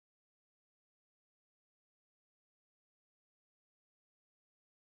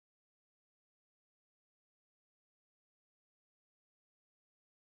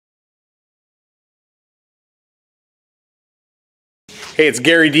Hey, it's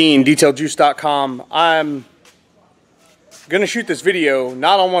Garry Dean, DetailJuice.com. I'm going to shoot this video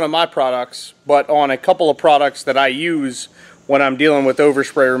not on one of my products, but on a couple of products that I use when I'm dealing with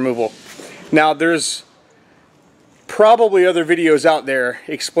overspray removal. Now, there's probably other videos out there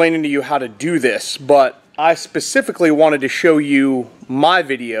explaining to you how to do this, but I specifically wanted to show you my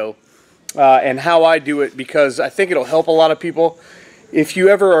video and how I do it because I think it'll help a lot of people. If you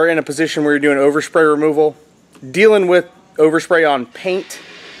ever are in a position where you're doing overspray removal, dealing with overspray on paint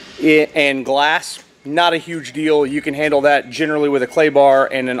and glass, not a huge deal. You can handle that generally with a clay bar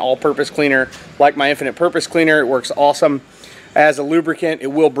and an all-purpose cleaner like my infinite purpose cleaner. It works awesome. As a lubricant, it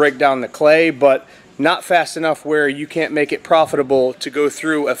will break down the clay, but not fast enough where you can't make it profitable to go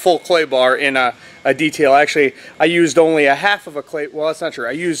through a full clay bar in a detail. Actually, I used only a half of a clay, well, that's not true.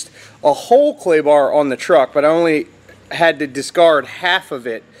 I used a whole clay bar on the truck, but I only had to discard half of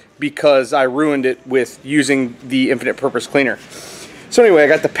it because I ruined it with using the infinite purpose cleaner. So anyway, I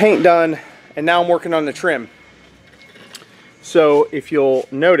got the paint done and now I'm working on the trim. So if you'll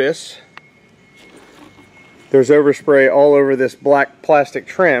notice, there's overspray all over this black plastic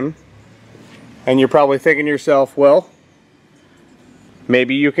trim, and you're probably thinking to yourself, well,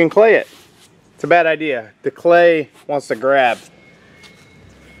 maybe you can clay it. It's a bad idea. The clay wants to grab.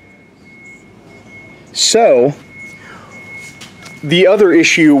 So the other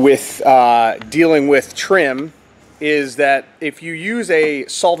issue with dealing with trim is that if you use a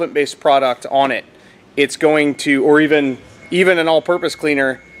solvent-based product on it, it's going to, or even an all-purpose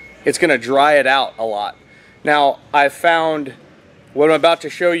cleaner, it's going to dry it out a lot. Now, I've found what I'm about to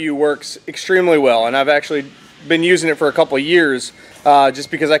show you works extremely well, and I've actually been using it for a couple of years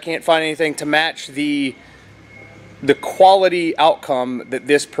just because I can't find anything to match the quality outcome that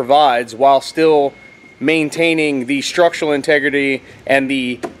this provides while still maintaining the structural integrity and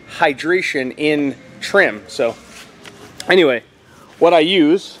the hydration in trim. So anyway, what I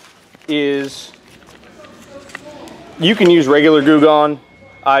use is, you can use regular Goo Gone.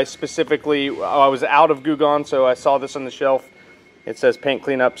 I was out of Goo Gone, so I saw this on the shelf. It says paint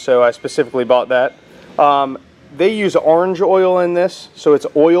cleanup, so I specifically bought that. They use orange oil in this, so it's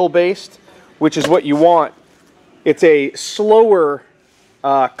oil based, which is what you want. It's a slower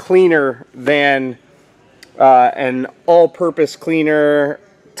cleaner than an all-purpose cleaner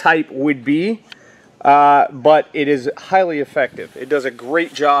type would be, but it is highly effective. It does a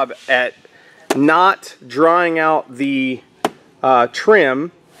great job at not drying out the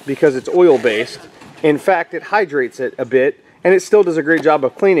trim because it's oil based. In fact, it hydrates it a bit, and it still does a great job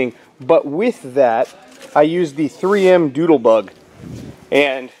of cleaning. But with that, I use the 3M Doodlebug,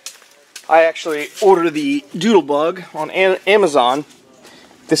 and I actually ordered the Doodlebug on Amazon.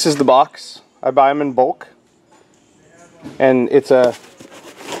 This is the box. I buy them in bulk, and it's a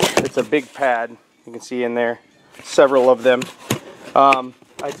big pad. You can see in there several of them.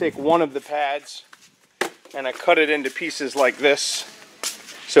 I take one of the pads and I cut it into pieces like this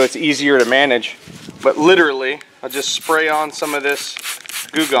so it's easier to manage. But literally, I'll just spray on some of this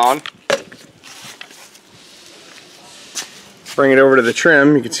Goo Gone, bring it over to the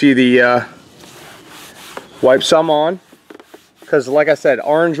trim. You can see the wipe some on, because like I said,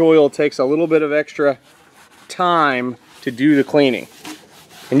 orange oil takes a little bit of extra time to do the cleaning,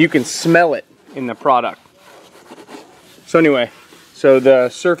 and you can smell it in the product. So anyway, so the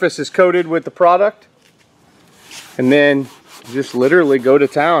surface is coated with the product, and then just literally go to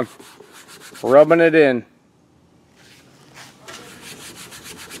town, rubbing it in.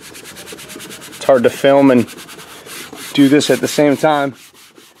 It's hard to film and do this at the same time,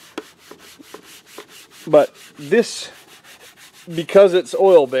 but this, because it's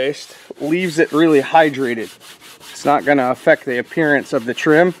oil based, leaves it really hydrated. It's not going to affect the appearance of the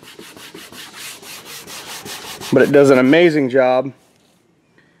trim, but it does an amazing job.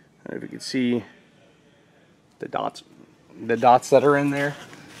 I don't know if you can see the dots that are in there.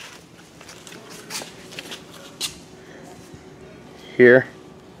 Here.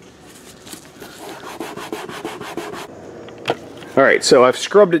 Alright, so I've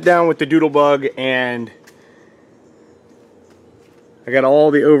scrubbed it down with the Doodlebug, and I got all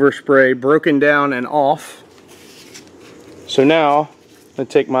the overspray broken down and off. So now I'm going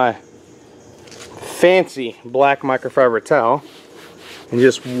to take my fancy black microfiber towel and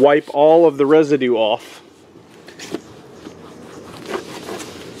just wipe all of the residue off.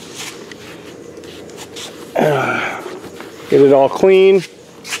 Get it all clean.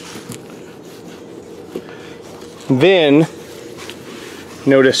 Then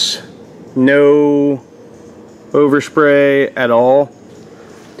notice no overspray at all.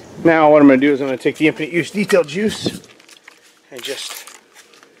 Now what I'm going to do is I'm going to take the Infinite Use Detail Juice and just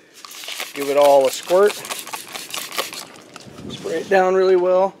give it all a squirt. Spray it down really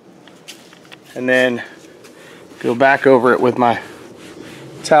well. And then go back over it with my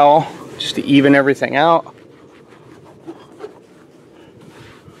towel just to even everything out.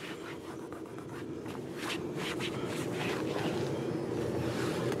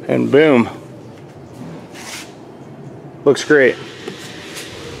 And boom. Looks great.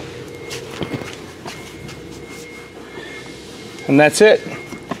 And that's it.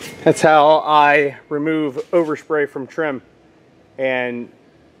 That's how I remove overspray from trim and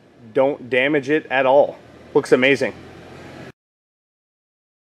don't damage it at all. Looks amazing.